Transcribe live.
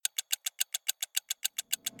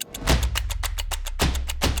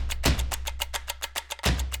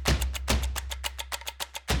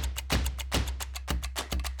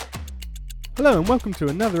Hello and welcome to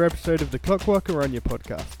another episode of the Clockwork Oranje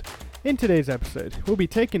podcast. In today's episode, we'll be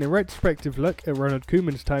taking a retrospective look at Ronald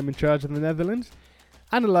Koeman's time in charge of the Netherlands,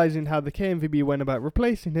 analysing how the KNVB went about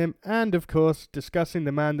replacing him, and of course, discussing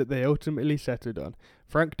the man that they ultimately settled on,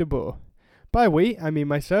 Frank de Boer. By we, I mean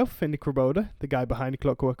myself, Finley Krabolder, the guy behind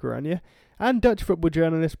Clockwork Oranje, and Dutch football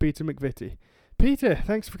journalist Peter McVitie. Peter,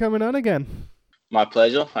 thanks for coming on again. My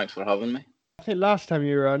pleasure, thanks for having me. I think last time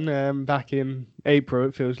you were on, back in April,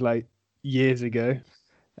 it feels like years ago,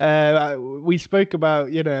 we spoke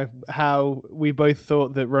about, how we both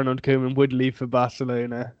thought that Ronald Koeman would leave for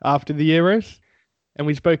Barcelona after the Euros, and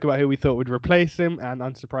we spoke about who we thought would replace him, and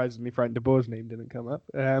unsurprisingly, Frank de Boer's name didn't come up.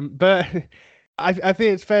 But I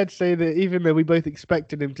think it's fair to say that even though we both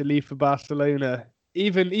expected him to leave for Barcelona,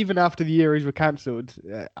 even after the Euros were cancelled,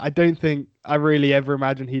 I don't think I really ever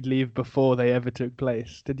imagined he'd leave before they ever took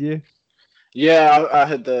place. Did you? Yeah, I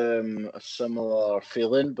had a similar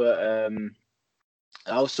feeling, but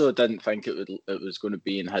I also didn't think it was going to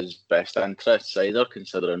be in his best interests either,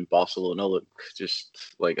 considering Barcelona looked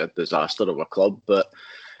just like a disaster of a club. But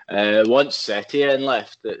once Setien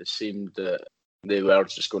left, it seemed that they were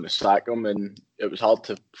just going to sack him, and it was hard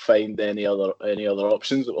to find any other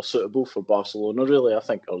options that were suitable for Barcelona, really, I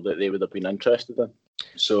think, or that they would have been interested in.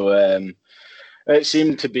 So it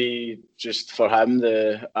seemed to be just for him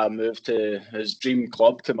a move to his dream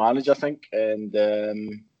club to manage, I think. And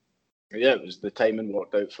it was the timing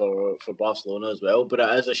worked out for Barcelona as well. But it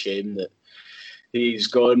is a shame that he's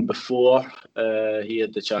gone before he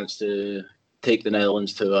had the chance to take the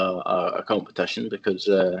Netherlands to a competition, because,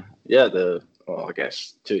 I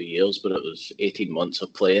guess 2 years, but it was 18 months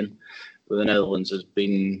of playing with the Netherlands has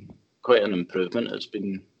been quite an improvement.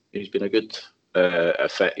 He's been a good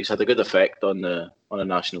effect. He's had a good effect on the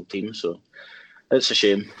national team, so it's a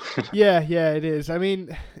shame. Yeah, it is. I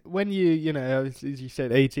mean, when you as you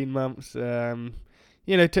said, 18 months, took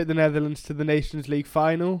the Netherlands to the Nations League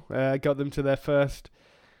final, got them to their first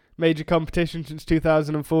major competition since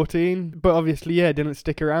 2014, but obviously, didn't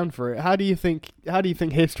stick around for it. How do you think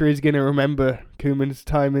history is going to remember Koeman's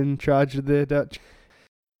time in charge of the Dutch?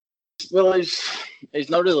 Well, he's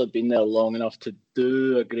not really been there long enough to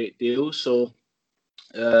do a great deal, so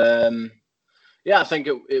I think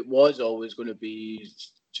it was always going to be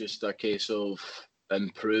just a case of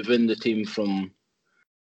improving the team from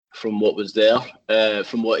what was there,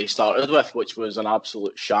 from what he started with, which was an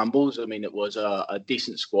absolute shambles. I mean, it was a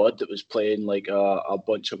decent squad that was playing like a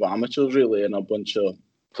bunch of amateurs, really, and a bunch of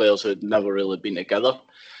players who had never really been together.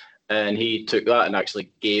 And he took that and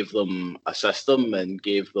actually gave them a system and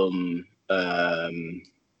gave them,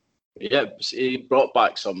 he brought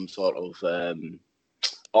back some sort of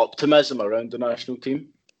optimism around the national team,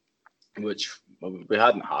 which we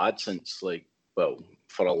hadn't had since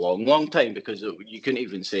for a long, long time, because you couldn't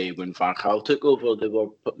even say when Van Gaal took over there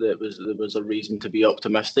was a reason to be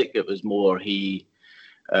optimistic. It was more he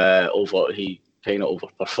kind of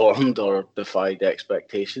overperformed or defied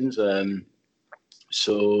expectations. There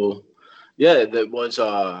was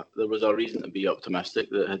a reason to be optimistic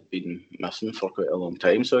that had been missing for quite a long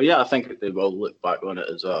time. So I think they will look back on it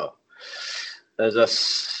as a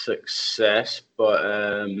success, but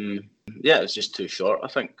it's just too short, I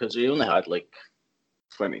think, because he only had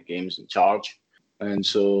 20 games in charge, and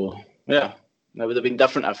so it would have been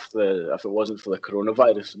different if it wasn't for the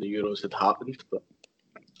coronavirus and the Euros had happened. But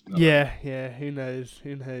who knows?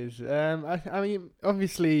 I mean,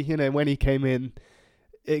 obviously, when he came in,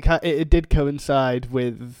 it did coincide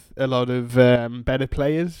with a lot of better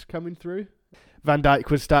players coming through. Van Dijk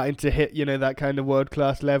was starting to hit, that kind of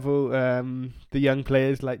world-class level. The young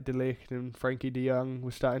players like De Ligt and Frankie de Jong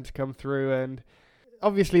were starting to come through, and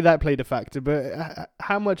obviously that played a factor. But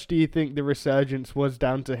how much do you think the resurgence was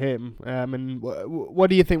down to him? And what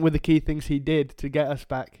do you think were the key things he did to get us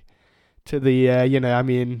back to the,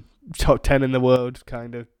 top 10 in the world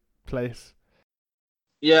kind of place?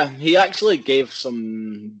 Yeah, he actually gave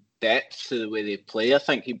some depth to the way they play. I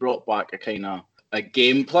think he brought back a kind of a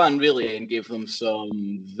game plan, really, and gave them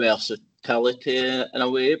some versatility in a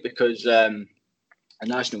way, because a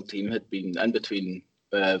national team had been in between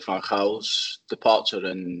Van Gaal's departure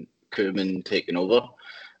and Koeman taking over.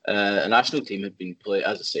 A national team had been playing,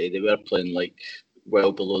 as I say, they were playing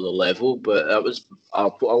well below the level, but that was a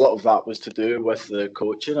lot of that was to do with the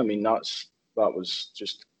coaching. I mean, that was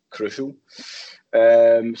just crucial.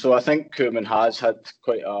 So I think Koeman has had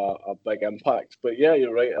quite a big impact. But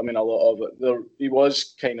you're right. I mean, a lot of it, he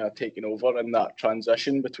was kind of taking over in that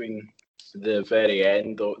transition between the very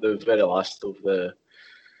end, or the very last of the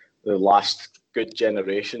last good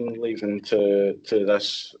generation leaving to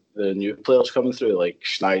this, the new players coming through, like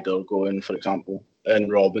Schneider going, for example,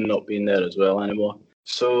 and Robin not being there as well anymore.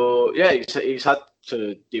 So yeah, he's had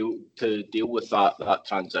to deal with that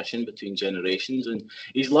transition between generations, and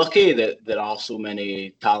he's lucky that there are so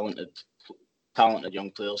many talented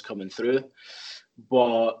young players coming through.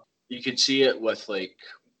 But you could see it with like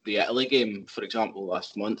the Italy game, for example,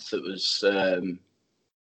 last month. It was,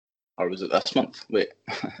 or was it this month? Wait,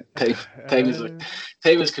 time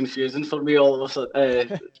is confusing for me all of a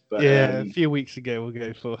sudden. But, a few weeks ago we'll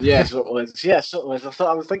go for. Yeah, so it was. Yeah, so it was.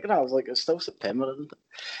 I was like, it's still September, isn't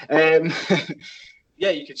it? Yeah,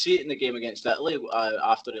 you could see it in the game against Italy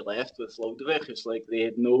after he left with Ludovic. It's like they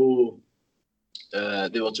had no.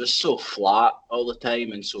 They were just so flat all the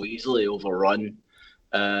time and so easily overrun.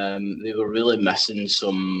 They were really missing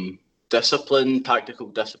some discipline, tactical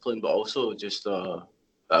discipline, but also just a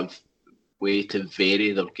way to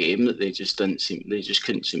vary their game that they just couldn't seem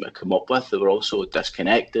to come up with. They were also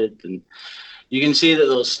disconnected, and you can see that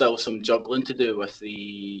there's still some juggling to do with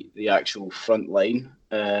the actual front line.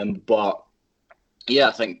 But yeah,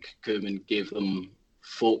 I think Koeman gave them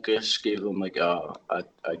focus, gave them like a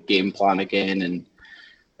game plan again,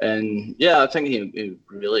 and yeah, I think he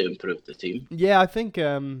really improved the team. Yeah, I think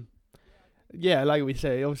yeah, like we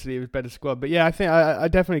say, obviously it was better squad, but yeah, I think I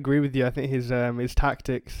definitely agree with you. I think his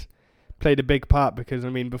tactics played a big part, because I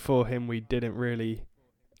mean before him we didn't really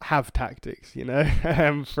have tactics,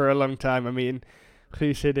 for a long time. I mean,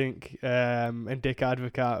 Guus Hiddink and Dick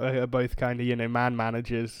Advocaat are both kind of man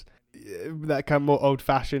managers that kind of more old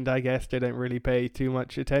fashioned, I guess. They don't really pay too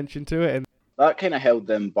much attention to it, and that kind of held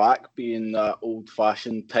them back, being that old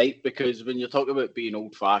fashioned type. Because when you talk about being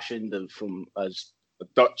old fashioned and from as a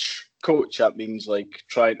Dutch coach, that means like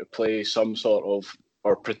trying to play some sort of,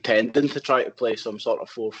 or pretending to try to play some sort of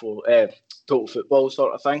 4-4 total football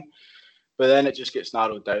sort of thing. But then it just gets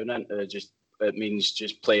narrowed down into it means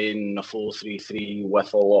just playing a 4-3-3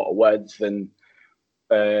 with a lot of width, and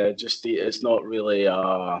it's not really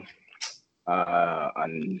a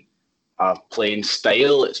playing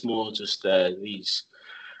style. It's more just a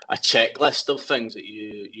checklist of things that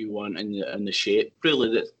you want in the shape,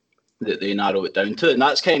 really, that they narrow it down to. And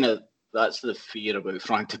that's the fear about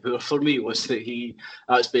Frank de Boer for me, was that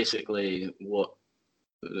that's basically what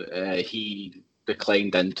he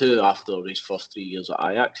declined into after his first 3 years at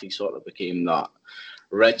Ajax. He sort of became that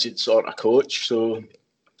rigid sort of coach. So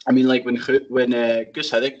I mean, like when Guus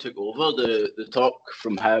Hiddink took over, the talk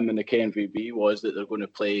from him and the KNVB was that they're going to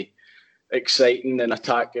play exciting and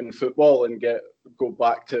attacking football and go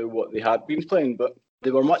back to what they had been playing. But they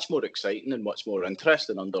were much more exciting and much more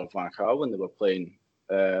interesting under Van Gaal when they were playing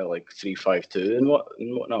like 3-5-2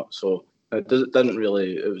 and whatnot. So it didn't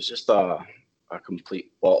really. It was just a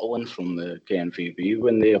complete bottling from the KNVB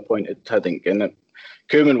when they appointed Hiddink, and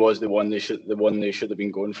Koeman was the one they should have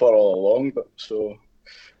been going for all along. But so.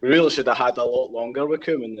 We really should have had a lot longer with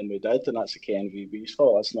Koeman than we did, and that's the KNVB's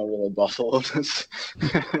fault. That's not really Barcelona's.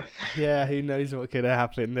 Yeah, who knows what could have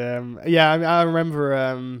happened. Yeah, I remember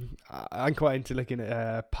I'm quite into looking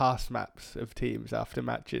at pass maps of teams after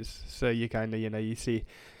matches. So you kind of, you see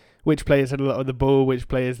which players had a lot of the ball, which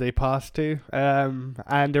players they passed to.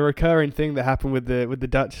 And a recurring thing that happened with the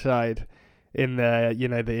Dutch side in the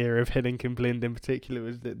the era of Hiddink and Blind in particular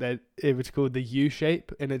was that it was called the U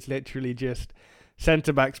shape, and it's literally just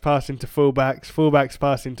centre-backs passing to full-backs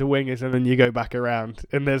passing to wingers, and then you go back around.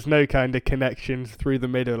 And there's no kind of connections through the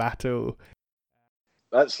middle at all.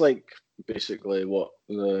 That's like basically what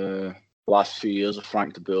the last few years of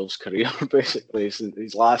Frank de Boer's career, basically.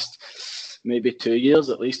 His last maybe 2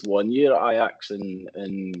 years, at least 1 year at Ajax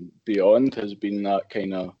and beyond, has been that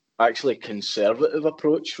kind of actually conservative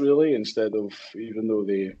approach, really, instead of, even though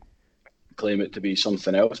they claim it to be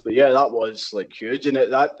something else. But yeah, that was like huge. And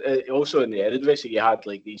also in the Eredivisie, you had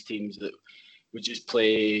like these teams that would just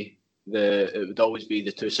play it would always be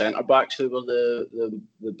the two centre backs who were the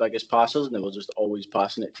biggest passers, and they were just always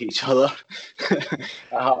passing it to each other. That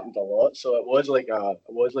happened a lot. So it was like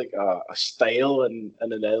a style in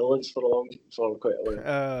the Netherlands for quite a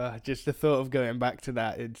while. Just the thought of going back to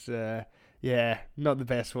that, it's yeah, not the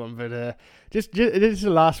best one, but just the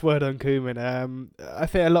last word on Koeman. I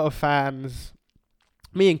think a lot of fans,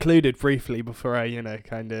 me included, briefly before I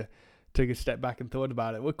kind of took a step back and thought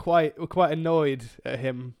about it, we're quite annoyed at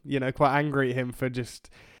him, quite angry at him for just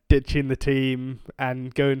ditching the team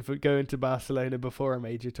and going to Barcelona before a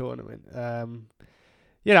major tournament.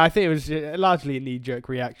 I think it was largely a knee-jerk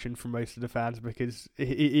reaction from most of the fans because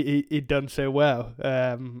he'd done so well,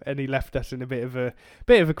 and he left us in a bit of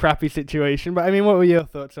a crappy situation. But I mean, what were your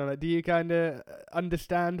thoughts on it? Do you kind of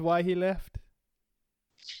understand why he left?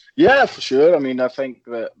 Yeah, for sure. I mean, I think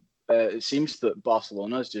that it seems that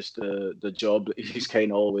Barcelona is just the job that he's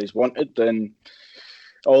kind of always wanted. And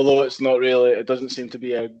although it's not really, it doesn't seem to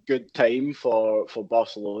be a good time for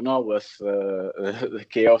Barcelona with the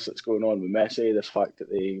chaos that's going on with Messi, the fact that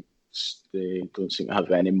they don't seem to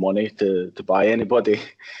have any money to buy anybody.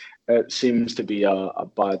 It seems to be a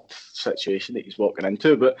bad situation that he's walking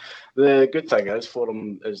into. But the good thing is for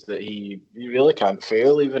him is that he really can't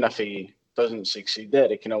fail, even if he doesn't succeed there.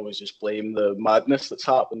 He can always just blame the madness that's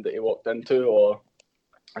happened that he walked into, or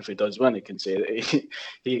if he does win, he can say that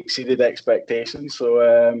he exceeded expectations.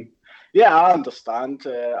 So, yeah, I understand.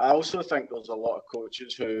 I also think there's a lot of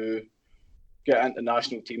coaches who get into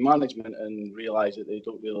national team management and realise that they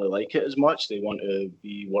don't really like it as much. They want to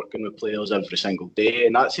be working with players every single day,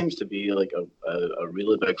 and that seems to be like a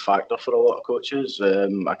really big factor for a lot of coaches.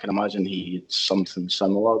 I can imagine he had something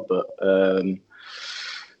similar, but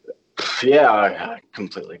yeah, I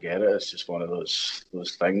completely get it. It's just one of those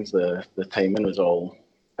things. The timing was all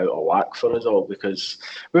out of whack for us all, because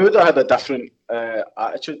we would have had a different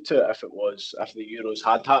attitude to it if the Euros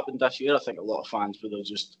had happened this year. I think a lot of fans would have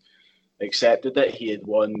just accepted that he had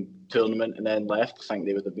won tournament and then left. I think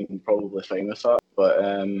they would have been probably fine with that. But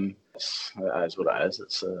it is what it is.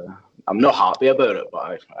 It's I'm not happy about it,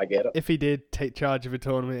 but I get it. If he did take charge of a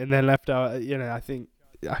tournament and then left out, I think,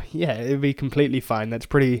 yeah, it'd be completely fine. That's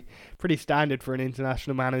pretty standard for an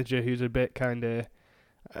international manager who's a bit kind of.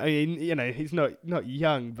 I mean, he's not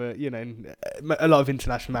young, but a lot of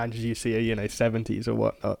international managers you see are 70s or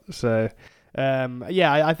whatnot. So,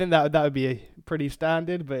 yeah, I think that would be a pretty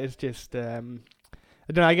standard, but it's just I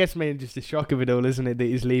don't know. I guess maybe just the shock of it all, isn't it, that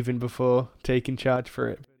he's leaving before taking charge for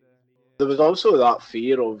it. There was also that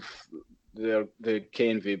fear of the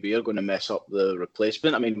KNVB are going to mess up the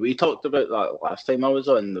replacement. I mean, we talked about that last time I was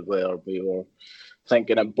on, where we were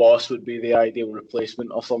thinking a Boss would be the ideal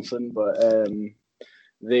replacement or something, but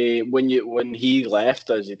when he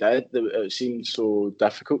left as he did, it seemed so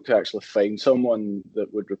difficult to actually find someone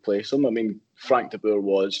that would replace him. I mean, Frank de Boer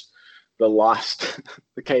was the last,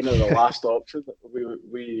 the last option that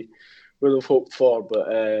we would have hoped for.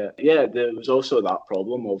 But yeah, there was also that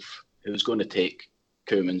problem of who was going to take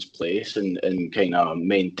Koeman's place and kind of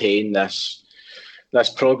maintain this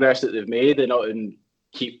progress that they've made and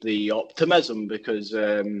keep the optimism, because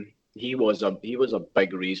he was a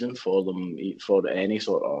big reason for them, for any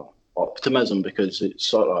sort of optimism, because it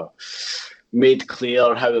sort of made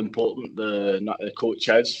clear how important the coach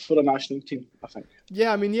is for a national team, I think.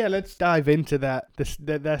 Yeah, I mean, yeah, let's dive into that,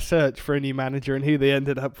 their search for a new manager and who they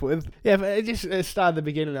ended up with. Yeah, but just start at the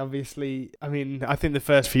beginning, obviously. I mean, I think the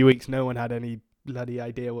first few weeks no one had any bloody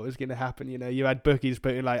idea what was going to happen. You had bookies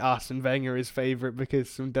putting like Arsene Wenger as favourite because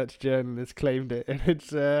some Dutch journalists claimed it. And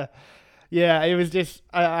it's, yeah, it was just,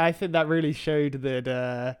 I think that really showed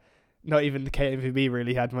that not even the KNVB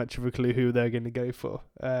really had much of a clue who they're going to go for.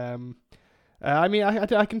 I mean,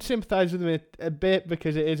 I can sympathise with them a bit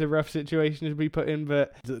because it is a rough situation to be put in,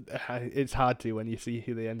 but it's hard to when you see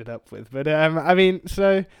who they ended up with. But I mean,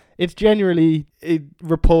 so it's generally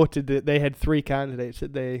reported that they had 3 candidates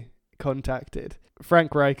that they contacted: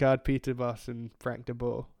 Frank Rijkaard, Peter Bosz, and Frank de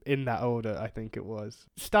Boer, in that order, I think it was.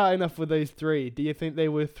 Starting off with those 3, do you think they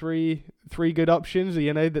were three good options,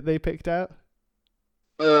 that they picked out?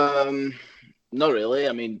 Not really.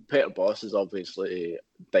 I mean, Peter Bosz is obviously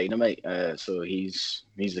dynamite, so he's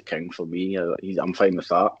the king for me. I'm fine with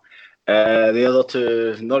that. The other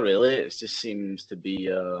 2, not really. It just seems to be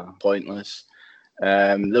pointless.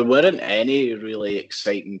 There weren't any really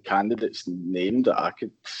exciting candidates named that I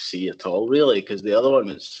could see at all, really, because the other one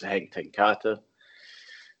was Henk ten Kate,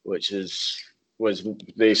 which was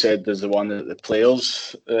they said there's the one that the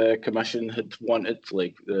players commission had wanted,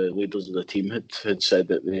 like the leaders of the team had said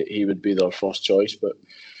that he would be their first choice, but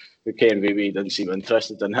the KNVB didn't seem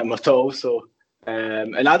interested in him at all. So,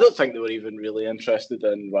 and I don't think they were even really interested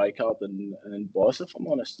in Rijkaard and Bosz, if I'm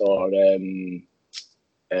honest, or who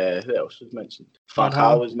else was mentioned? Van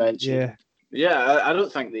Gaal was mentioned. Yeah, I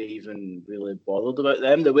don't think they even really bothered about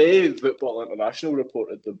them. The way Football International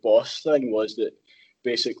reported the Bosz thing was that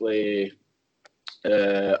basically,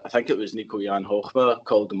 I think it was Nico Jan Hochma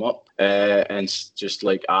called him up and just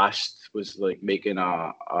like was like making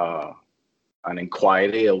an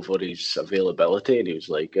inquiry over his availability, and he was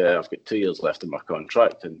like, "I've got 2 years left in my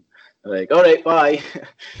contract," and they're like, "All right, bye."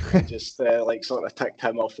 Just like sort of ticked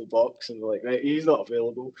him off the box, and they're like, "Right, he's not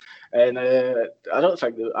available." And I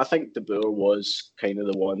think de Boer was kind of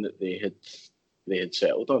the one that they had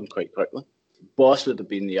settled on quite quickly. Bosz would have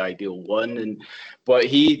been the ideal one, but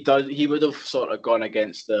he would have sort of gone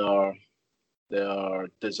against their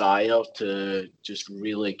desire to just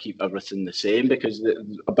really keep everything the same, because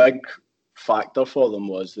a big factor for them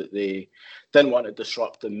was that they didn't want to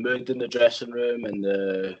disrupt the mood in the dressing room and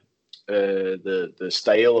the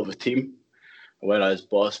style of the team, whereas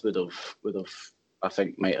Boss would have I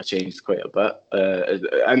think might have changed quite a bit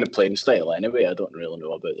and the playing style anyway. I don't really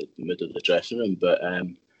know about the mood of the dressing room, but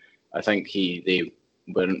I think they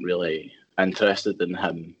weren't really interested in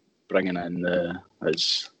him bringing in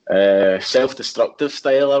his self-destructive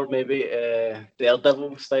style, or maybe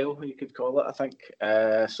daredevil style, you could call it, I think.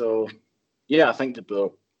 So, yeah, I think De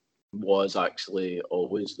Boer was actually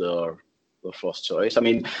always their first choice. I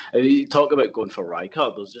mean, you talk about going for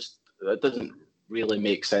Rijkaard, it doesn't really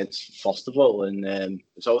make sense, first of all, and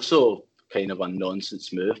it's also kind of a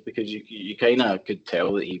nonsense move, because you kind of could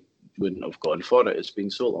tell that he wouldn't have gone for it. It's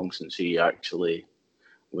been so long since he actually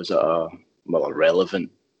was at a relevant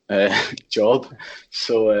job.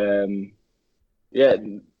 So yeah,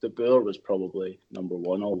 De Boer was probably number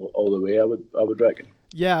one all the way. I would reckon.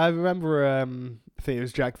 Yeah, I remember. I think it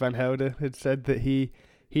was Jack Van Helder had said that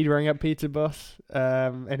he'd rang up Peter Bosz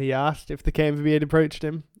and he asked if the KNVB had approached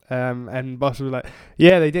him. And Bosz was like,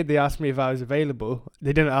 yeah, they did. They asked me if I was available.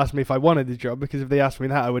 They didn't ask me if I wanted the job, because if they asked me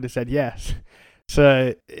that, I would have said yes.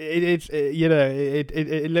 So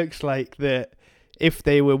it looks like that if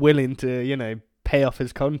they were willing to, pay off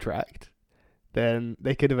his contract, then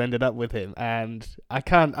they could have ended up with him. And I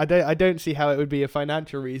don't see how it would be a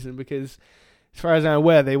financial reason, because as far as I'm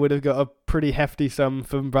aware, they would have got a pretty hefty sum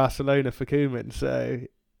from Barcelona for Koeman. So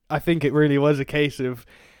I think it really was a case of,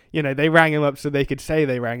 they rang him up so they could say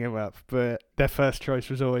they rang him up, but their first choice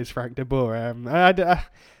was always Frank de Boer.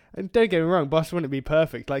 Don't get me wrong, Bosz wouldn't be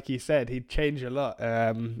perfect, like you said. He'd change a lot.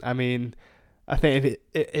 I mean, I think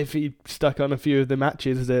if he stuck on a few of the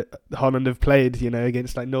matches that Holland have played,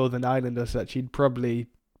 against like Northern Ireland or such, he'd probably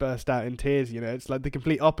burst out in tears. It's like the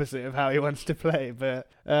complete opposite of how he wants to play. But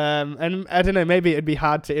and I don't know, maybe it'd be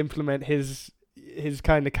hard to implement his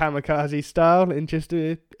kind of kamikaze style in just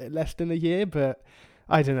less than a year, but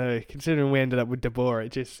I don't know, considering we ended up with De Boer,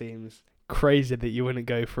 it just seems crazy that you wouldn't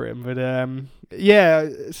go for him. But yeah,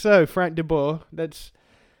 so Frank de Boer, let's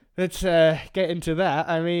get into that.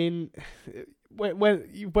 I mean, when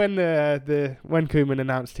Koeman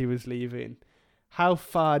announced he was leaving, how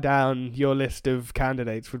far down your list of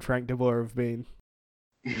candidates would Frank de Boer have been?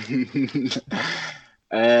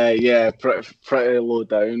 Yeah, pretty low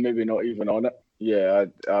down, maybe not even on it. Yeah,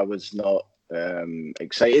 I was not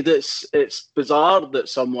excited. It's bizarre that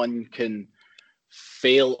someone can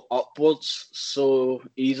fail upwards so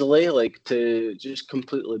easily, like to just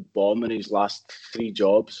completely bomb in his last 3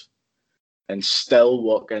 jobs and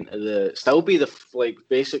still be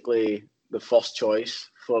basically the first choice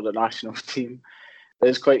for the national team.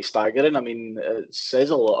 It's quite staggering. I mean, it says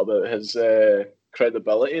a lot about his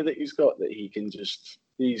credibility that he's got, that he can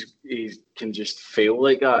just fail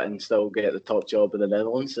like that and still get the top job in the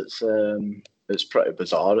Netherlands. It's pretty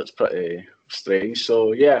bizarre. It's pretty strange.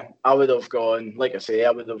 So yeah, I would have gone, like I say,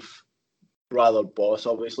 I would have rather Bosz,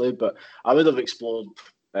 obviously, but I would have explored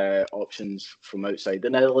options from outside the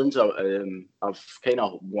Netherlands. I've kind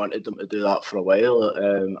of wanted them to do that for a while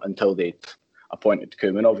until they'd appointed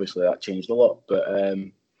Koeman. Obviously, that changed a lot, but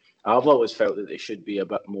I've always felt that they should be a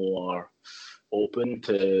bit more open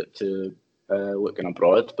to looking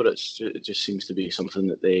abroad, but it just seems to be something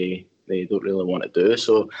that they don't really want to do.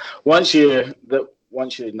 So once you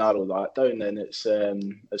narrow that down, then it's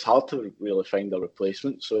hard to really find a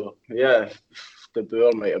replacement. So yeah, De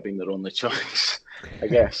Boer might have been their only choice. I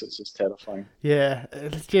guess it's just terrifying. Yeah,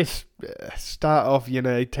 let's just start off,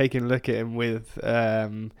 taking a look at him with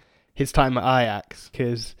his time at Ajax,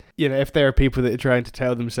 because if there are people that are trying to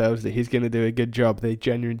tell themselves that he's going to do a good job, they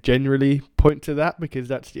generally point to that, because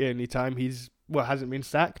that's the only time hasn't been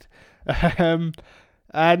sacked.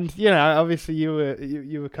 And obviously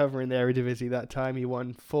you were covering the Eredivisie that time. He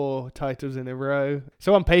won 4 titles in a row.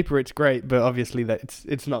 So on paper it's great, but obviously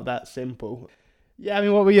it's not that simple. Yeah, I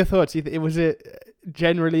mean, what were your thoughts? Was it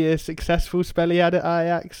generally a successful spell he had at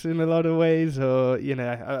Ajax in a lot of ways, or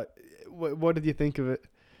what did you think of it?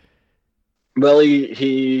 Well,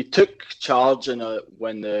 he took charge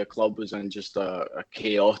when the club was in just a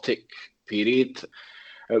chaotic period.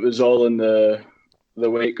 It was all in the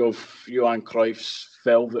wake of Johan Cruyff's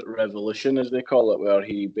Velvet Revolution, as they call it, where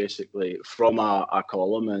he basically, from a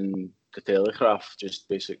column in the Telegraph, just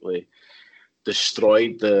basically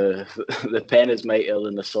destroyed the pen is mightier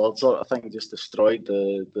than the sword sort of thing, just destroyed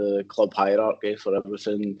the club hierarchy for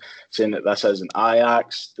everything, saying that this isn't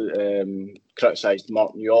Ajax, criticised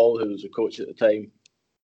Martin Jol, who was the coach at the time,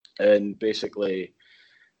 and basically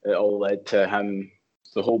it all led to him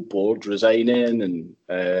the whole board resigning and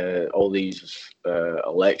all these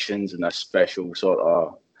elections and this special sort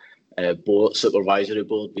of board, supervisory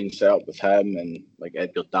board being set up with him and like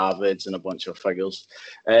Edgar Davids and a bunch of figures.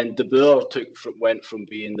 And De Boer went from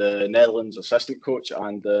being the Netherlands assistant coach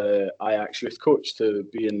and the Ajax youth coach to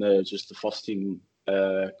being just the first team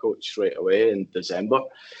coach straight away in December.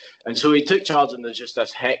 And so he took charge, and there's just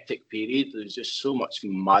this hectic period. There's just so much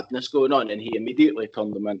madness going on, and he immediately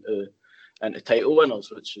turned them into title winners,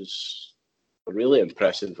 which is a really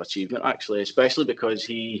impressive achievement, actually, especially because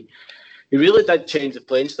he really did change the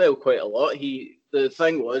playing style quite a lot. The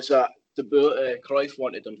thing was that Cruyff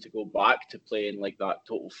wanted him to go back to playing like that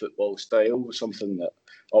total football style, something that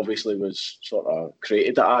obviously was sort of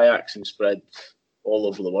created at Ajax and spread all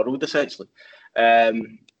over the world, essentially.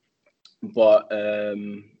 But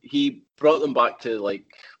he brought them back to like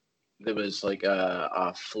there was like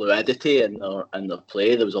a fluidity in their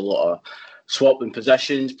play. There was a lot of swapping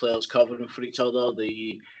positions, players covering for each other.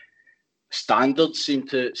 The standards seemed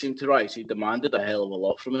to rise. He demanded a hell of a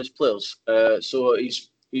lot from his players. So his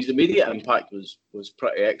immediate impact was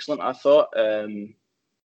pretty excellent, I thought.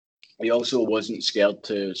 He also wasn't scared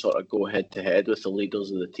to sort of go head to head with the leaders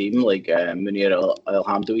of the team. Like Munir El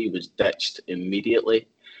Hamdoui was ditched immediately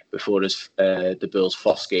before De Boer's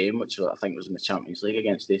first game, which I think was in the Champions League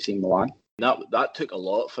against AC Milan. That took a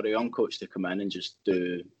lot for a young coach to come in and just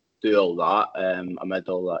do all that amid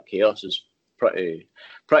all that chaos. Is pretty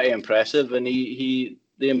impressive, and they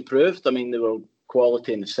improved. I mean, they were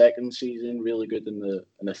quality in the second season, really good in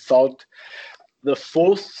the third. The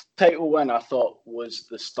fourth title win, I thought, was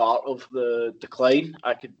the start of the decline.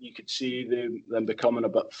 You could see them becoming a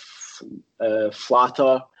bit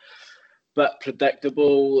flatter, bit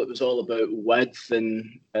predictable. It was all about width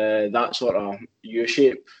and that sort of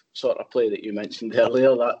U-shape sort of play that you mentioned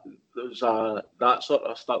earlier. That sort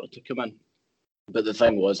of started to come in. But the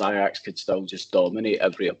thing was, Ajax could still just dominate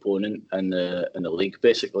every opponent in the league,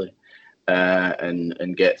 basically,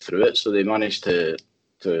 and get through it. So they managed to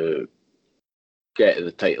get to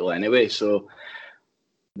the title anyway. So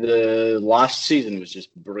the last season was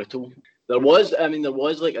just brutal. There was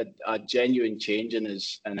like a genuine change in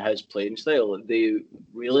his playing style. They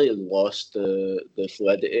really lost the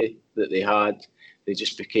fluidity that they had. They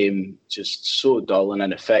just became just so dull and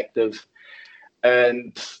ineffective.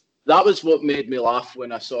 And that was what made me laugh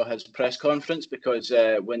when I saw his press conference, because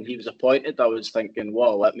when he was appointed, I was thinking,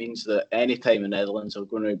 wow, that means that any time the Netherlands are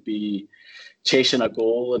going to be chasing a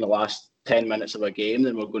goal in the last 10 minutes of a game,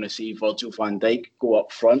 then we're going to see Virgil van Dijk go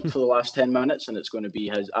up front for the last 10 minutes, and it's going to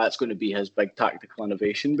be his big tactical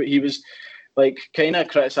innovation. But he was like kind of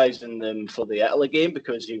criticising them for the Italy game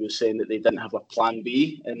because he was saying that they didn't have a plan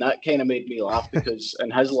B, and that kind of made me laugh because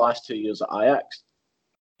in his last 2 years at Ajax,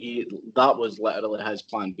 that was literally his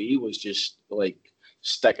plan B, was just like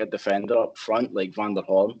stick a defender up front like Van der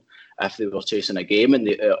Horn if they were chasing a game, and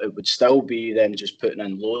it would still be them just putting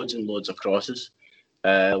in loads and loads of crosses.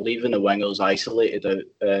 Leaving the wingers isolated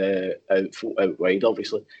out wide,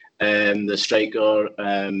 obviously. The striker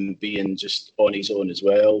being just on his own as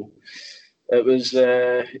well. It was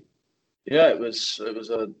it was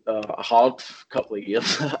a hard couple of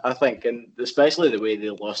years, I think, and especially the way they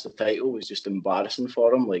lost the title was just embarrassing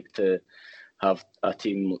for him. Like, to have a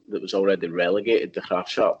team that was already relegated to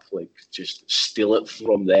Graafschap, like, just steal it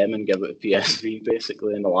from them and give it to PSV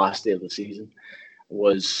basically in the last day of the season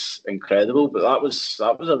was incredible. But that was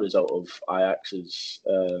a result of Ajax's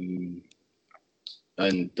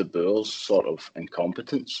and De Boer's sort of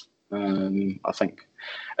incompetence, I think.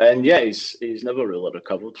 And yeah, he's never really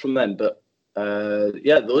recovered from them. But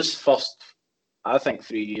those first, I think,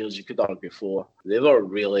 3 years, you could argue 4, they were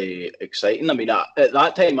really exciting. I mean, at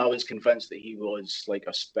that time, I was convinced that he was like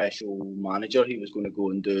a special manager. He was going to go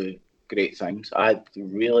and do great things. I had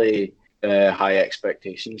really high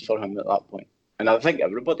expectations for him at that point. And I think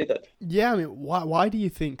everybody did. Yeah, I mean, why do you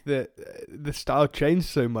think that the style changed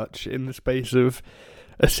so much in the space of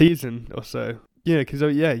a season or so? Yeah, because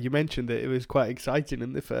you mentioned that it was quite exciting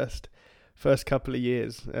in the first couple of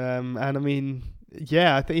years. And I mean,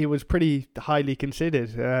 yeah, I think he was pretty highly considered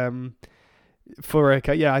he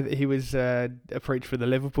was approached for the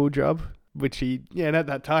Liverpool job, which and at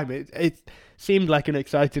that time it seemed like an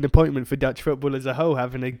exciting appointment for Dutch football as a whole,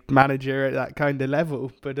 having a manager at that kind of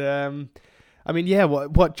level. But I mean, yeah,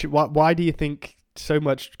 why do you think so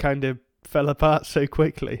much kind of fell apart so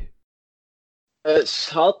quickly? It's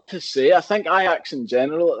hard to say. I think Ajax in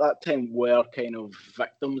general at that time were kind of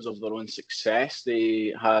victims of their own success.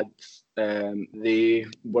 They had, they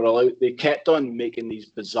kept on making these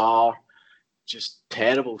bizarre just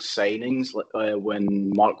terrible signings, like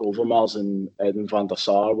when Mark Overmars and Edwin van der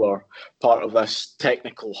Sar were part of this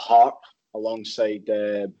technical heart alongside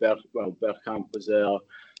Bergkamp was there,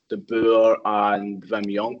 De Boer and Wim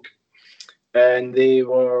Jonk. And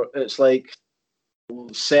it's like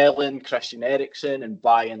selling Christian Eriksen and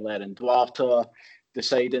buying Lerend Duarte,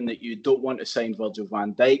 deciding that you don't want to sign Virgil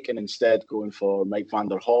van Dijk and instead going for Mike van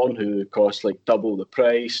der Horn, who cost like double the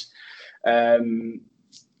price. They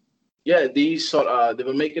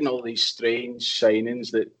were making all these strange signings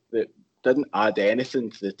that didn't add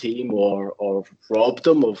anything to the team or robbed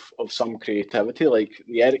them of some creativity. Like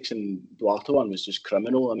the Eriksen Duarte one was just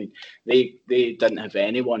criminal. I mean, they didn't have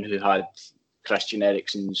anyone who had Christian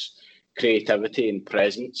Eriksen's creativity and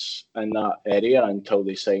presence in that area until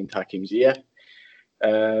they signed Hakim Ziyech.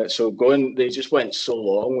 They just went so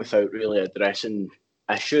long without really addressing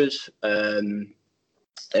issues, and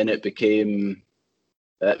it became.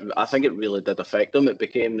 I think it really did affect them. It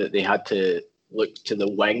became that they had to look to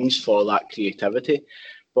the wings for that creativity,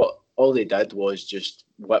 but all they did was just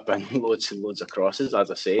whip in loads and loads of crosses,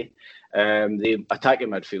 as I say. The attacking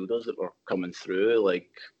midfielders that were coming through, like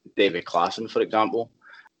David Klaassen, for example,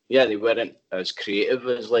 they weren't as creative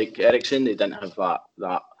as like Eriksen. They didn't have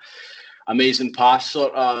that amazing pass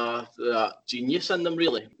sort of that genius in them,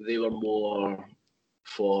 really. They were more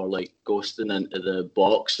for like ghosting into the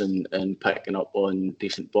box and picking up on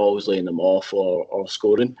decent balls, laying them off or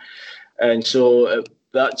scoring. And so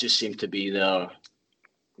that just seemed to be their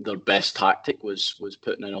best tactic was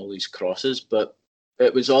putting in all these crosses. But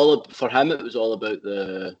it was all for him. It was all about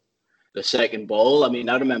the second ball. I mean,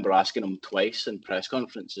 I remember asking him twice in press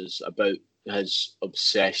conferences about his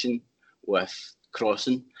obsession with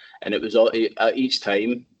crossing, and it was all each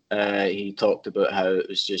time. He talked about how it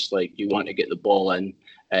was just like you want to get the ball in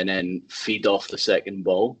and then feed off the second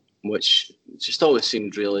ball, which just always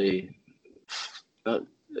seemed really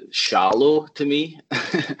shallow to me.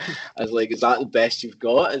 I was like, is that the best you've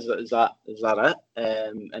got? Is that it?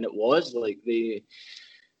 And it was like they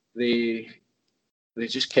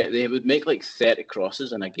just kept. They would make like 30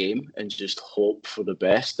 crosses in a game and just hope for the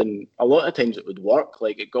best. And a lot of times it would work.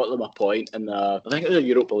 Like it got them a point in I think it was a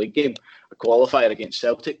Europa League game, a qualifier against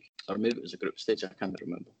Celtic, or maybe it was a group stage. I can't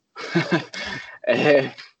remember.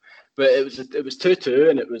 But it was 2-2,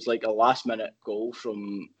 and it was like a last minute goal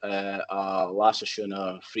from a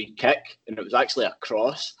Lasashuna free kick, and it was actually a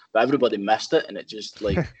cross, but everybody missed it, and it just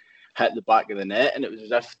like hit the back of the net, and it was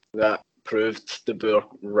as if that proved De Boer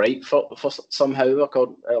right for somehow,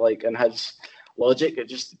 like in his logic. It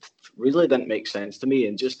just really didn't make sense to me,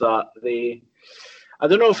 and just that I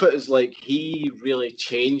don't know if it was like he really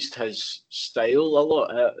changed his style a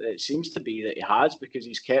lot. It seems to be that he has, because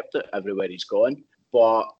he's kept it everywhere he's gone,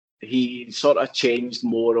 but he sort of changed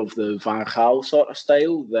more of the Van Gaal sort of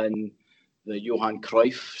style than the Johan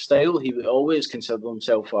Cruyff style. He would always consider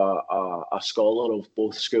himself a scholar of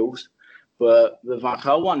both schools. But the Van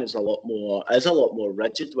Gaal one is a lot more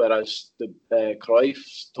rigid, whereas the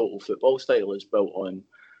Cruyff's total football style is built on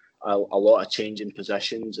a lot of changing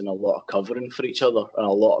positions and a lot of covering for each other, and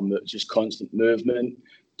a lot of just constant movement,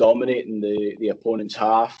 dominating the opponent's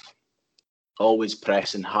half, always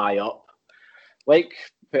pressing high up, like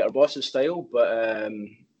Peter Bosz's style. But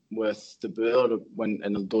with De Boer,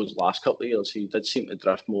 in those last couple of years, he did seem to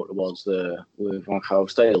drift more towards the Van Gaal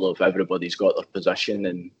style of everybody's got their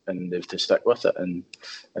position and they've to stick with it. And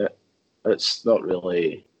it's not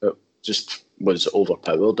really, it just was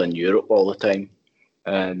overpowered in Europe all the time.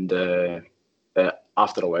 And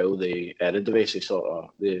after a while, the Eredivisie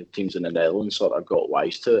the teams in the Netherlands sort of got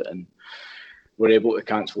wise to it and were able to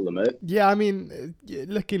cancel them out. Yeah, I mean,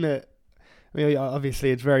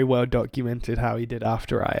 obviously it's very well documented how he did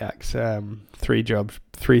after Ajax, 3 jobs,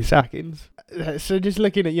 3 sackings. So just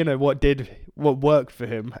looking at, what worked for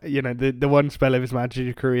him, the one spell of his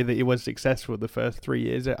managerial career that he was successful the first 3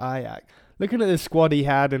 years at Ajax. Looking at the squad he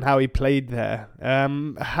had and how he played there,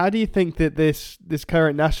 how do you think that this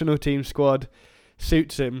current national team squad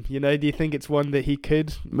suits him? Do you think it's one that he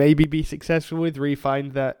could maybe be successful with,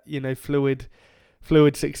 re-find that,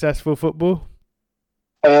 fluid, successful football?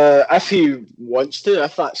 If he wants to,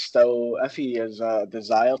 if he has a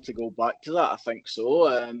desire to go back to that, I think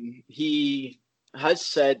so. He has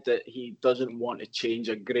said that he doesn't want to change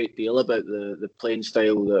a great deal about the playing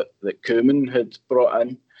style that Koeman had brought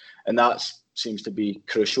in, and that seems to be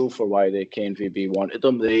crucial for why the KNVB wanted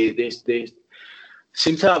him. They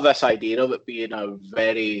seem to have this idea of it being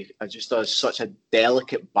such a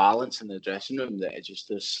delicate balance in the dressing room that just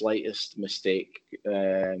the slightest mistake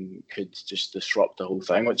could just disrupt the whole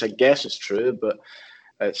thing, which I guess is true, but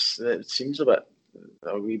it seems a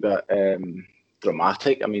wee bit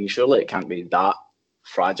dramatic. I mean, surely it can't be that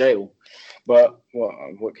fragile. But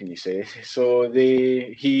what can you say? So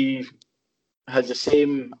he has the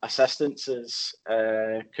same assistants as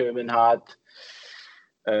Koeman had.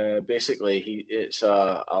 Basically, it's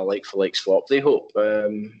a like for like swap. They hope.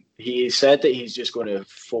 He said that he's just going to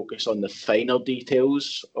focus on the finer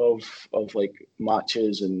details of like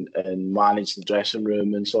matches and manage the dressing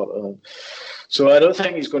room and sort of. So I don't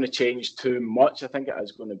think he's going to change too much. I think it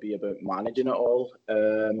is going to be about managing it all.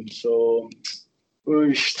 So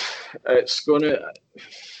it's going to.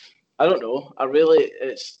 I don't know.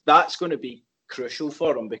 That's going to be crucial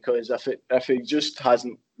for him, because if he just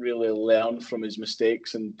hasn't really learned from his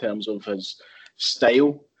mistakes in terms of his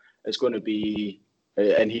style, it's going to be,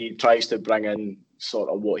 and he tries to bring in sort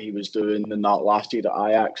of what he was doing in that last year at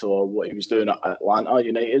Ajax or what he was doing at Atlanta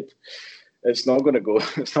United, it's not going to go.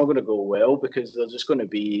 It's not going to go well, because they're just going to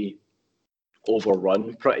be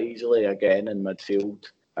overrun pretty easily again in midfield,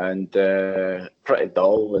 and pretty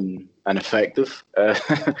dull and ineffective.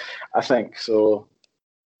 I think so.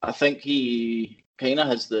 I think he kind of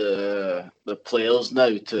has the players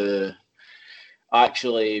now to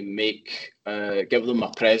actually give them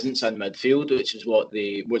a presence in midfield, which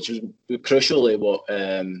is crucially what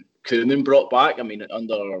Koeman brought back. I mean,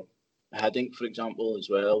 under Hiddink, for example, as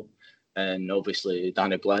well, and obviously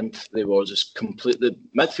Danny Blind, they were just the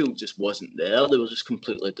midfield just wasn't there. They were just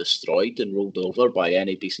completely destroyed and rolled over by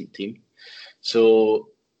any decent team. So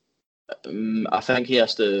I think he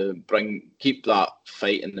has to keep that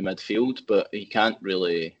fight in the midfield, but he can't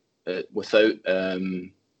really without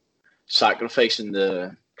sacrificing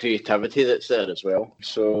the creativity that's there as well.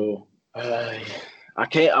 So I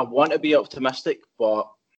want to be optimistic,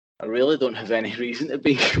 but I really don't have any reason to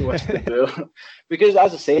be with the Boer, because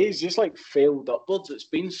as I say, he's just like failed upwards. It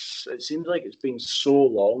seems like it's been so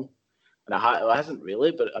long, and it hasn't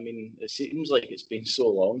really, but I mean, it seems like it's been so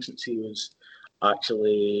long since he was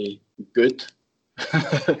actually good.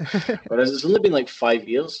 Whereas it's only been like 5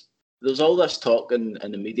 years. There's all this talk in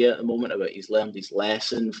the media at the moment about he's learned his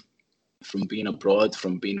lesson from being abroad,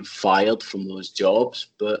 from being fired from those jobs,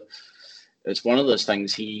 but it's one of those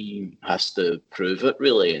things he has to prove it,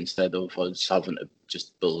 really, instead of us having to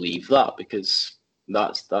just believe that, because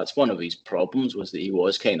that's one of his problems, was that he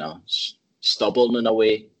was kind of stubborn in a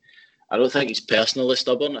way. I don't think he's personally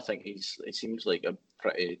stubborn. I think he seems like a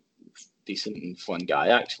pretty decent and fun guy,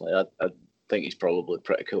 actually. I think he's probably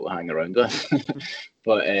pretty cool to hang around with.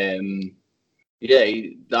 But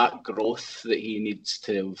that growth that he needs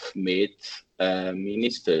to have made, he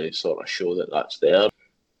needs to sort of show that that's there.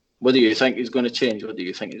 What do you think he's going to change? What do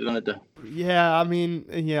you think he's going to do? Yeah, I mean,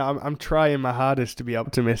 I'm trying my hardest to be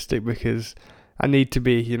optimistic, because I need to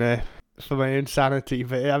be, for my own sanity.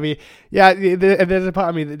 But I mean, there's a part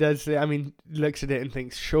of me that does, looks at it and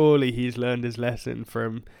thinks, surely he's learned his lesson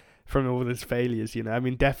from all his failures. I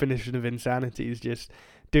mean, definition of insanity is just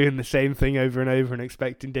doing the same thing over and over and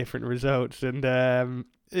expecting different results. And so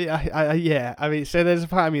there's a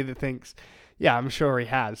part of me that thinks, yeah, I'm sure he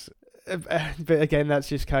has. But again, that's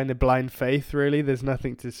just kind of blind faith, really. There's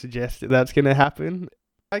nothing to suggest that that's going to happen.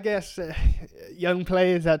 I guess young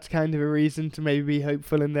players, that's kind of a reason to maybe be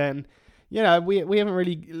hopeful. And then, we haven't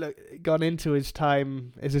really gone into his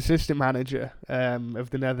time as assistant manager of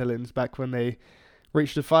the Netherlands back when they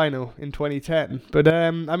reached the final in 2010. But,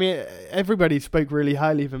 everybody spoke really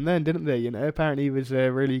highly of him then, didn't they? Apparently he was a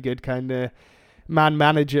really good kind of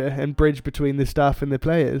manager and bridge between the staff and the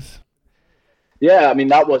players. Yeah, I mean,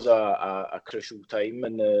 that was a crucial time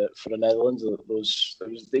for the Netherlands.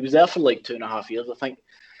 He was there for like 2.5 years, I think,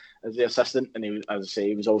 as the assistant, and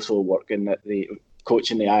he was also working at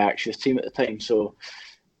coaching the Ajax team at the time. So,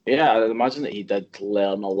 yeah, I imagine that he did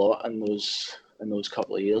learn a lot in those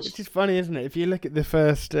couple of years. Which is funny, isn't it? If you look at the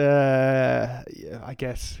first, I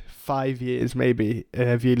guess 5 years maybe,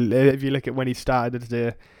 if you look at when he started as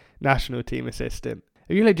the national team assistant.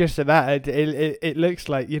 If you look just at that, it looks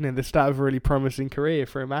like, the start of a really promising career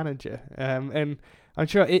for a manager. And I'm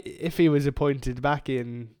sure if he was appointed back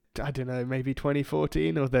in, I don't know, maybe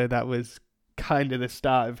 2014, although that was kind of the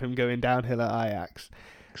start of him going downhill at Ajax.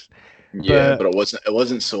 Yeah, but it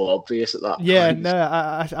wasn't so obvious at that point. Yeah, no,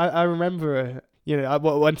 I remember,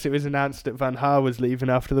 once it was announced that Van Gaal was leaving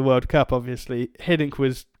after the World Cup, obviously, Hiddink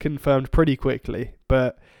was confirmed pretty quickly,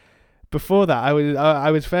 but before that,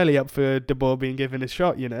 I was fairly up for De Boer being given a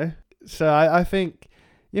shot, So I think,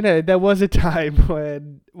 there was a time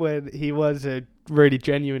when he was a really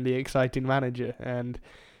genuinely exciting manager, and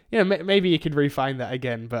maybe you could refine that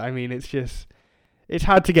again. But I mean, it's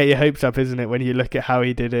hard to get your hopes up, isn't it, when you look at how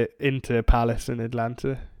he did it into Palace and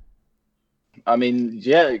Atlanta? I mean,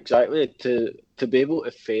 yeah, exactly. To be able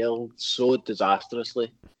to fail so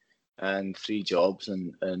disastrously and three jobs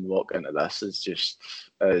and walk into this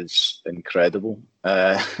is incredible.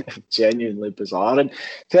 Genuinely bizarre. And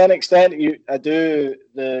to an extent, I do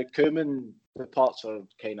the Koeman parts are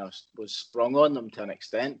kind of was sprung on them to an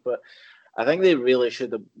extent, but I think they really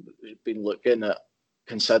should have been looking at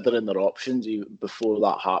considering their options before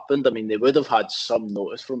that happened. I mean, they would have had some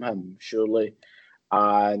notice from him, surely.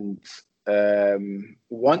 And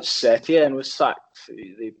once Setien was sacked,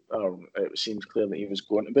 it seems clear that he was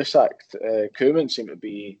going to be sacked. Koeman seemed to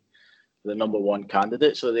be the number one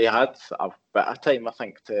candidate, so they had a bit of time, I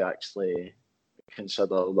think, to actually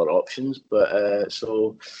consider other options. But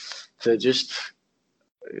so to just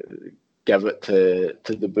give it to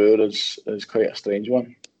De Boer is quite a strange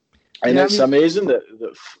one. And it's amazing that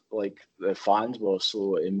like the fans were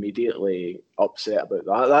so immediately upset about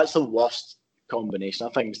that. That's the worst combination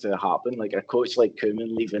of things to happen. Like a coach like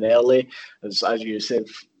Koeman leaving early, as you said,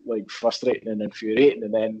 like frustrating and infuriating,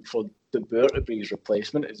 and then for De Boer to be his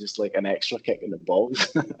replacement is just like an extra kick in the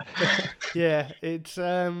balls. Yeah, it's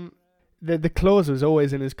the clause was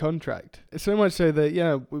always in his contract. So much so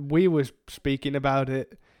that we were speaking about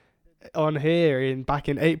it on here back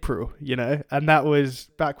in April, and that was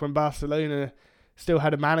back when Barcelona still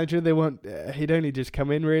had a manager. They weren't. He'd only just come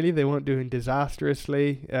in. Really, they weren't doing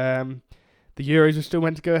disastrously. The Euros were still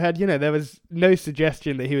meant to go ahead. There was no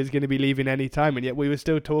suggestion that he was going to be leaving any time, and yet we were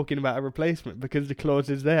still talking about a replacement because the clause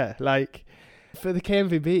is there. Like for the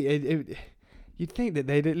KNVB, you'd think that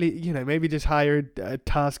they'd maybe just hire a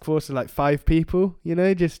task force of like 5 people,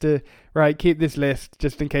 just to keep this list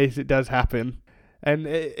just in case it does happen. And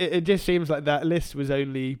it just seems like that list was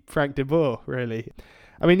only Frank de Boer, really.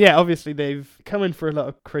 I mean, yeah, obviously they've come in for a lot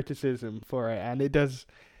of criticism for it, and it does.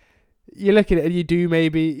 You look at it and you do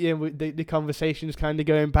maybe, the conversation's kind of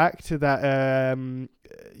going back to that,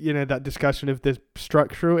 that discussion of the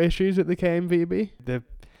structural issues at the KNVB.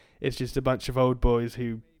 It's just a bunch of old boys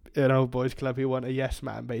an old boys club who want a yes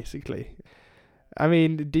man, basically. I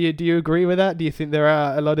mean, do you agree with that? Do you think there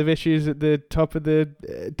are a lot of issues at the top of the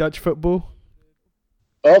Dutch football?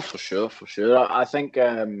 Oh, for sure. I think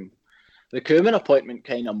the Koeman appointment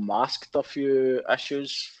kind of masked a few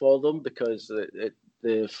issues for them because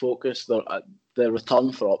the focus, the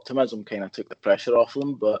return for optimism kind of took the pressure off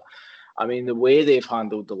them. But I mean, the way they've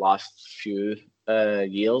handled the last few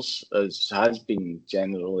years has been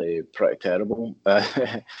generally pretty terrible.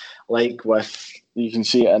 Like you can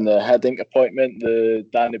see it in the Hiddink appointment, the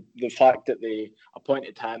fact that they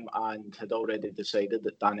appointed him and had already decided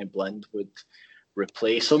that Danny Blind would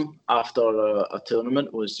replace him after a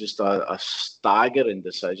tournament was just a staggering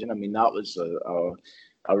decision. I mean, that was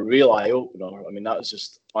a real eye opener. I mean, that was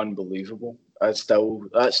just unbelievable. That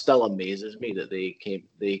still amazes me that they came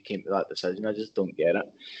to that decision. I just don't get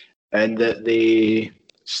it, and that they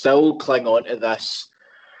still cling on to this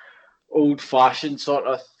old-fashioned sort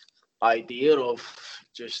of idea of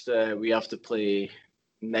just we have to play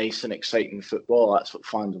nice and exciting football. That's what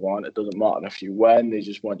fans want. It doesn't matter if you win; they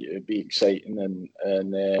just want you to be exciting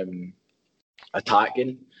and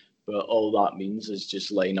attacking. But all that means is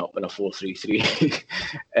just line up in a 4-3-3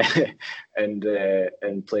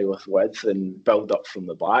 and play with width and build up from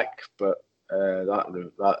the back. But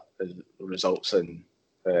that results in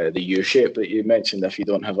the U shape that you mentioned if you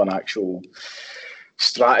don't have an actual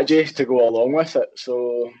strategy to go along with it.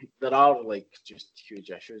 So there are just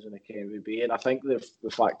huge issues in the KNVB, and I think the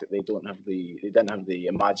fact that they didn't have the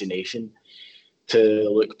imagination to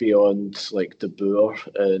look beyond like De Boer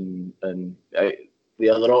and the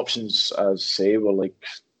other options, as say, were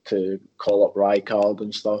to call up Rijkaard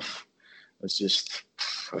and stuff. It's just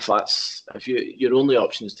if your only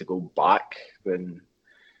option is to go back, then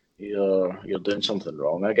you're doing something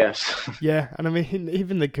wrong, I guess. Yeah, and I mean,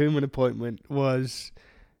 even the Koeman appointment was,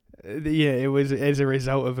 it was as a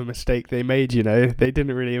result of a mistake they made. They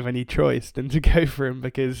didn't really have any choice than to go for him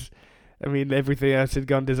because, I mean, everything else had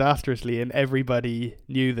gone disastrously, and everybody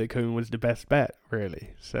knew that Koeman was the best bet,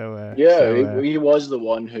 really. So he was the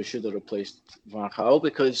one who should have replaced Van Gaal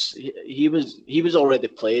because he was already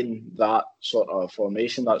playing that sort of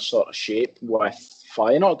formation, that sort of shape with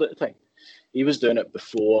Feyenoord at the time. He was doing it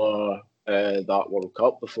before that World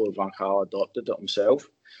Cup, before Van Gaal adopted it himself.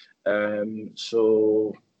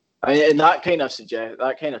 So, and that kind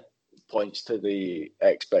of points to the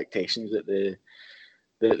expectations that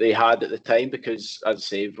they had at the time, because, as I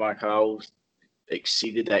say, Van Gaal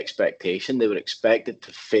exceeded expectation. They were expected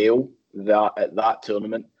to fail at that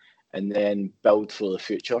tournament and then build for the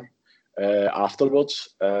future afterwards.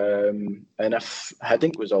 And if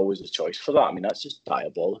Hiddink was always the choice for that, I mean, that's just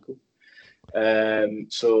diabolical.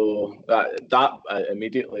 So that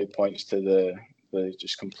immediately points to the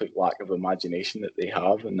just complete lack of imagination that they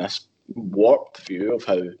have, and this warped view of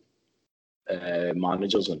how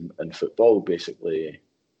managers in football basically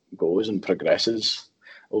goes and progresses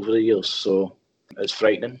over the years. So it's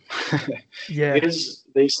frightening. Yeah. Because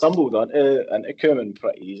they stumbled into Koeman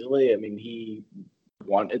pretty easily. I mean, he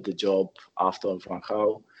wanted the job after Van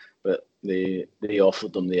Gaal, but they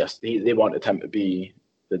offered him they wanted him to be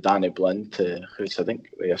the Danny Blind to who's I think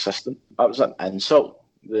the assistant. That was an insult.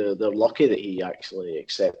 They're lucky that he actually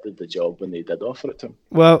accepted the job when they did offer it to him.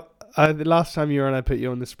 Well, the last time you were on, I put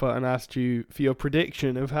you on the spot and asked you for your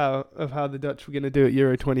prediction of how the Dutch were going to do at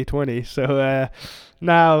Euro 2020. So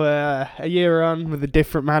now, a year on with a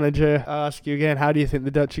different manager, I'll ask you again, how do you think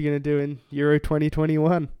the Dutch are going to do in Euro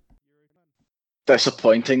 2021?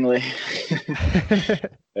 Disappointingly.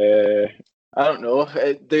 I don't know.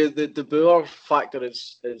 The Boer factor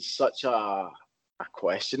is such a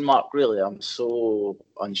question mark, really. I'm so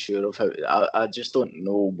unsure of how. I just don't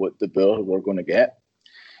know what the Boer we're going to get.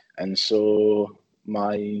 And so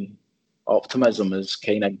my optimism is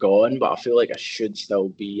kind of gone, but I feel like I should still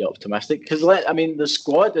be optimistic because, I mean, the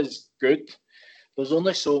squad is good. There's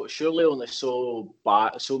only so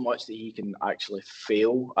much that he can actually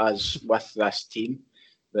fail as with this team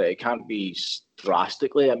that it can't be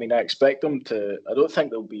drastically. I mean, I expect them to. I don't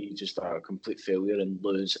think they'll be just a complete failure and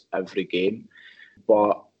lose every game,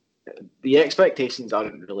 but the expectations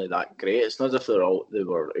aren't really that great. It's not as if they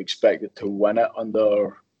were expected to win it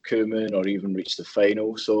under Koeman or even reach the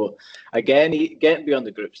final. So again, getting beyond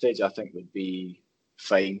the group stage, I think would be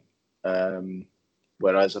fine.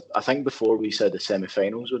 Whereas I think before we said the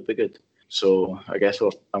semi-finals would be good. So I guess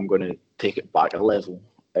I'm going to take it back a level.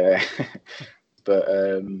 But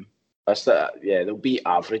that's that. Yeah, they'll be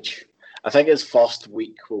average. I think his first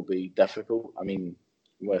week will be difficult. I mean,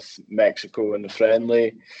 with Mexico in the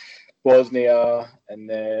friendly, Bosnia, and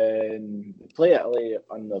then they play Italy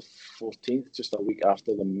on the 14th, just a week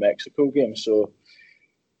after the Mexico game. So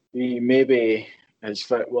he maybe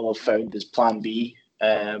will have found his plan B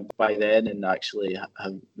by then and actually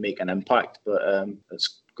make an impact. But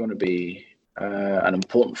it's going to be an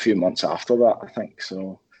important few months after that, I think.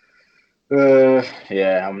 So,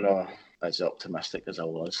 yeah, I'm not as optimistic as I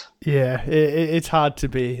was. Yeah, it's hard to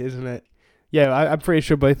be, isn't it? Yeah, I'm pretty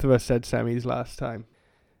sure both of us said semis last time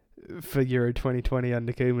for Euro 2020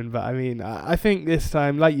 under Koeman, but I mean, I think this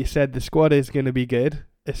time, like you said, the squad is going to be good,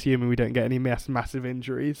 assuming we don't get any massive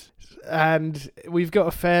injuries, and we've got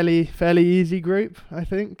a fairly easy group, I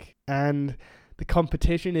think, and the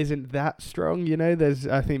competition isn't that strong. You know,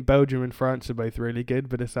 I think Belgium and France are both really good,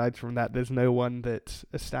 but aside from that, there's no one that's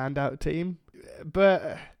a standout team.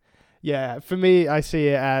 But yeah, for me, I see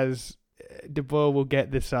it as De Boer will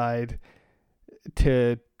get the side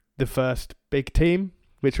to the first big team,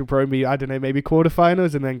 which will probably be, I don't know, maybe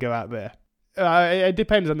quarterfinals, and then go out there. It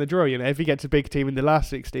depends on the draw, you know. If he gets a big team in the last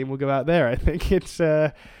 16, we'll go out there. I think it's.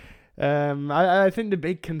 I think the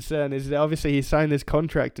big concern is that obviously he signed this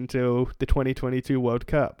contract until the 2022 World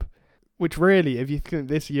Cup, which really, if you think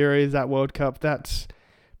this Euro is that World Cup, that's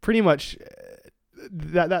pretty much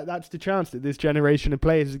that's the chance that this generation of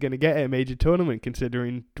players is going to get a major tournament,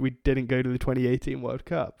 considering we didn't go to the 2018 World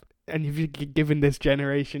Cup. And if you've given this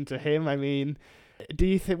generation to him, I mean, what do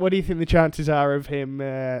you think the chances are of him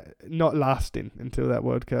not lasting until that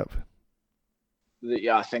World Cup?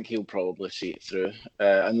 Yeah, I think he'll probably see it through,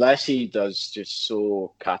 unless he does just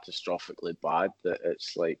so catastrophically bad that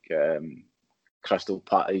it's like Crystal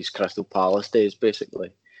Palace days,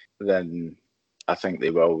 basically. Then I think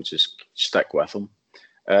they will just stick with him.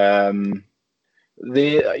 I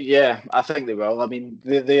think they will. I mean,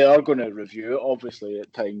 they are going to review it, obviously,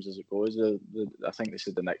 at times as it goes. I think they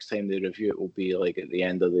said the next time they review it will be like at the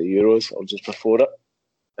end of the Euros or just before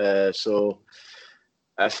it. So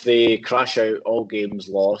if they crash out all games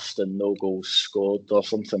lost and no goals scored or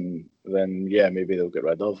something, then yeah, maybe they'll get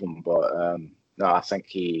rid of him. But no, I think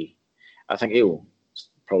he'll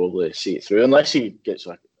probably see it through, unless he does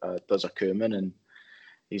a Koeman and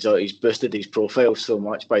he's boosted his profile so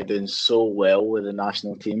much by doing so well with the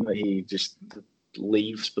national team that he just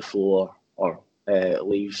leaves before or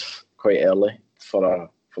leaves quite early for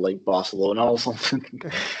like Barcelona or something.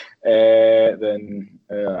 Then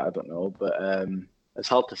I don't know, but it's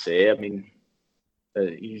hard to say. I mean,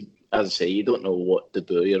 as I say, you don't know what De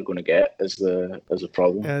Boer you're going to get as the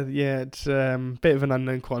problem. Yeah, it's a bit of an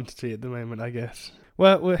unknown quantity at the moment, I guess.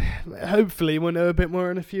 Well, hopefully we'll know a bit more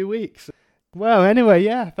in a few weeks. Well, anyway,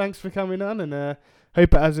 yeah, thanks for coming on, and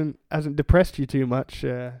hope it hasn't depressed you too much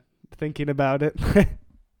thinking about it.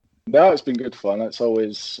 No, it's been good fun. It's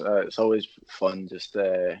always fun just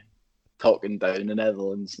talking down the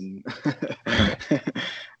Netherlands and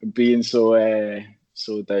being so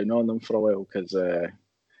down on them for a while because,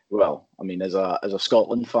 well, I mean, as a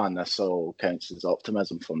Scotland fan, this all counts as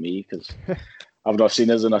optimism for me because I've not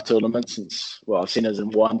seen us in a tournament since, well, I've seen us in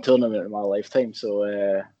one tournament in my lifetime. So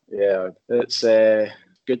yeah, it's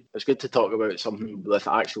good. It's good to talk about something with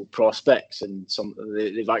actual prospects and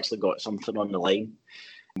they've actually got something on the line,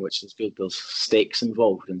 which is good. There's stakes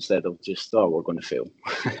involved instead of just, oh, we're going to fail.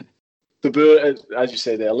 Debut, as you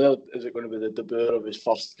said earlier, is it going to be the debut of his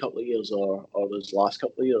first couple of years or his last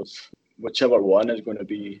couple of years? Whichever one is going to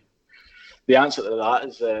be. The answer to that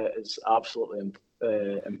is absolutely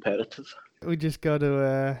imperative. We just got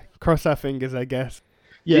to cross our fingers, I guess.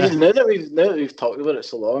 Yeah. Jeez, now that we've talked about it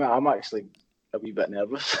so long, I'm actually a wee bit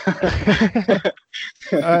nervous.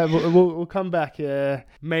 We'll come back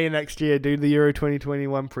May next year, do the Euro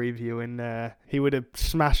 2021 preview, and he would have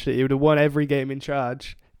smashed it. He would have won every game in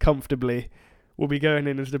charge comfortably. We'll be going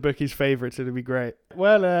in as the bookies' favourites. It'll be great.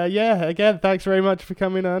 Well, yeah, again, thanks very much for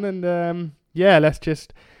coming on, and yeah, let's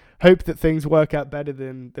just hope that things work out better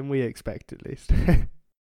than we expect, at least.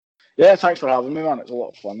 Yeah, thanks for having me, man. It's a lot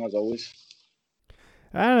of fun, as always.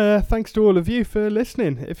 And thanks to all of you for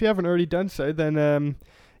listening. If you haven't already done so, then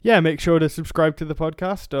yeah, make sure to subscribe to the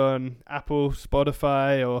podcast on Apple,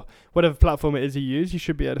 Spotify, or whatever platform it is you use. You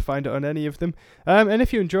should be able to find it on any of them. And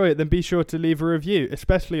if you enjoy it, then be sure to leave a review,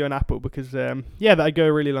 especially on Apple, because yeah, that'd go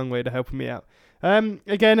a really long way to helping me out.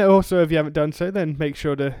 Again, also, if you haven't done so, then make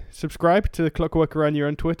sure to subscribe to Clockwork Oranje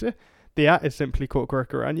on Twitter. The @ is simply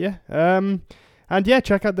Clockwork Oranje. And yeah,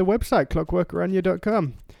 check out the website,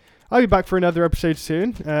 clockworkoranje.com. I'll be back for another episode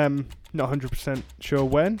soon. Not 100% sure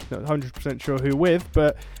when, not 100% sure who with,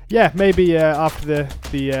 but yeah, maybe after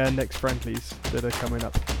the next friendlies that are coming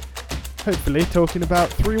up. Hopefully talking about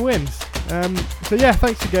 3 wins. So yeah,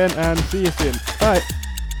 thanks again and see you soon. Bye.